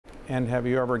And have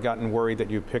you ever gotten worried that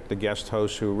you picked a guest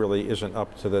host who really isn't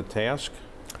up to the task?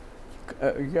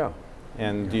 Yeah.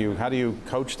 And how do you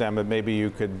coach them that maybe you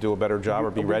could do a better job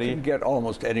or be ready? You can get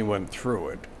almost anyone through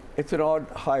it. It's an odd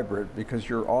hybrid because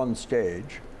you're on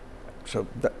stage, so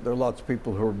there are lots of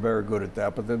people who are very good at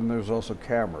that, but then there's also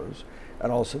cameras, and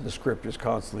also the script is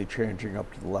constantly changing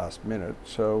up to the last minute.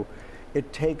 So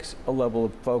it takes a level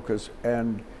of focus,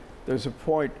 and there's a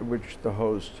point at which the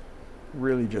host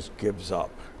really just gives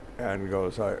up and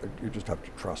goes, you just have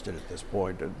to trust it at this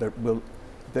point,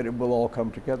 that it will all come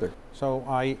together. So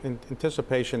in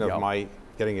anticipation of my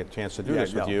getting a chance to do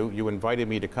this with you, you invited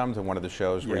me to come to one of the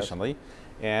shows recently,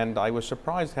 and I was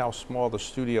surprised how small the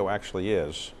studio actually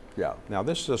is. Yeah. Now,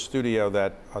 this is a studio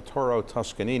that Arturo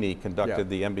Toscanini conducted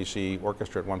the NBC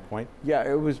orchestra at one point.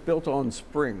 Yeah, it was built on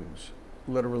springs.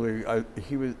 Literally,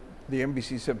 the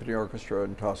NBC Symphony Orchestra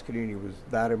in Toscanini was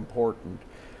that important,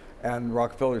 and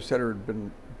Rockefeller Center had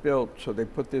been built, so they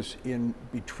put this in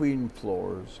between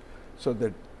floors so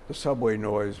that the subway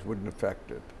noise wouldn't affect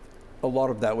it. A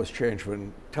lot of that was changed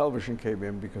when television came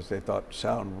in because they thought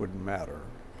sound wouldn't matter.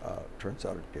 Turns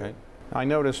out it did. Okay. I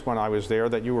noticed when I was there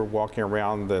that you were walking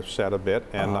around the set a bit,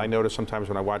 and I noticed sometimes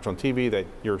when I watch on TV that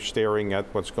you're staring at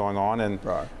what's going on,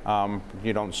 and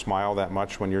you don't smile that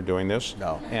much when you're doing this.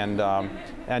 No.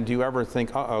 And do you ever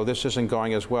think, uh-oh, this isn't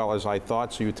going as well as I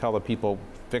thought, so you tell the people,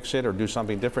 fix it or do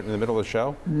something different in the middle of the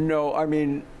show? No, I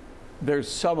mean, there's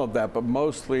some of that, but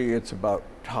mostly it's about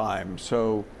time.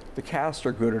 So the cast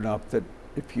are good enough that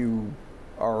if you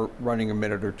are running a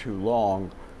minute or too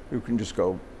long, you can just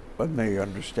go, and they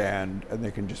understand, and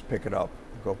they can just pick it up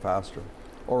and go faster.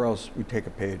 Or else we take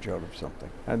a page out of something.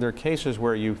 And there are cases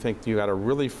where you think you got a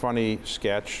really funny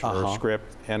sketch or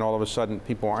script, and all of a sudden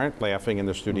people aren't laughing in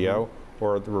the studio,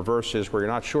 or the reverse is where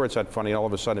you're not sure it's that funny, and all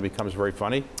of a sudden it becomes very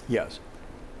funny? Yes.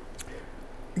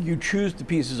 You choose the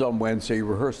pieces on Wednesday, you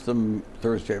rehearse them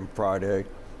Thursday and Friday,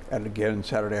 and again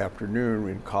Saturday afternoon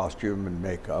in costume and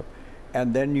makeup,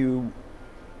 and then you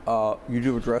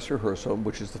do a dress rehearsal,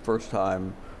 which is the first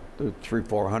time the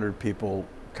 300-400 people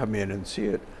come in and see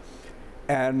it.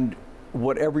 And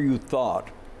whatever you thought,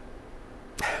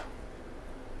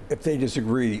 if they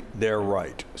disagree, they're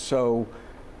right. So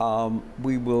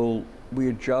we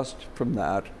adjust from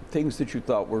that. Things that you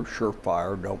thought were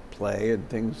surefire don't play, and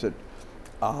things that,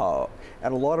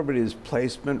 and a lot of it is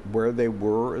placement where they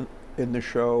were in the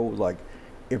show. Like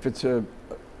if it's a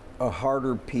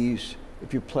harder piece,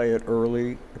 if you play it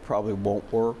early, it probably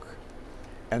won't work.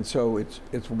 And so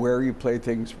it's where you play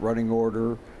things, running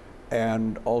order,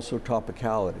 and also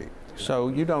topicality. So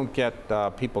you don't get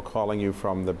people calling you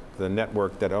from the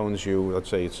network that owns you, let's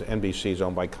say it's NBC's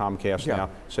owned by Comcast now,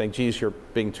 saying, geez, you're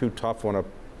being too tough on a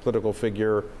political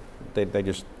figure. They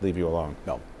just leave you alone.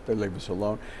 No, they leave us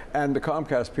alone. And the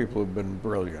Comcast people have been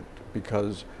brilliant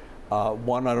because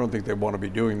one, I don't think they want to be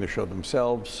doing the show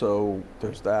themselves, so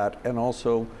there's that. And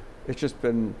also, it's just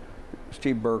been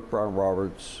Steve Burke, Brian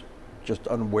Roberts, just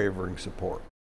unwavering support.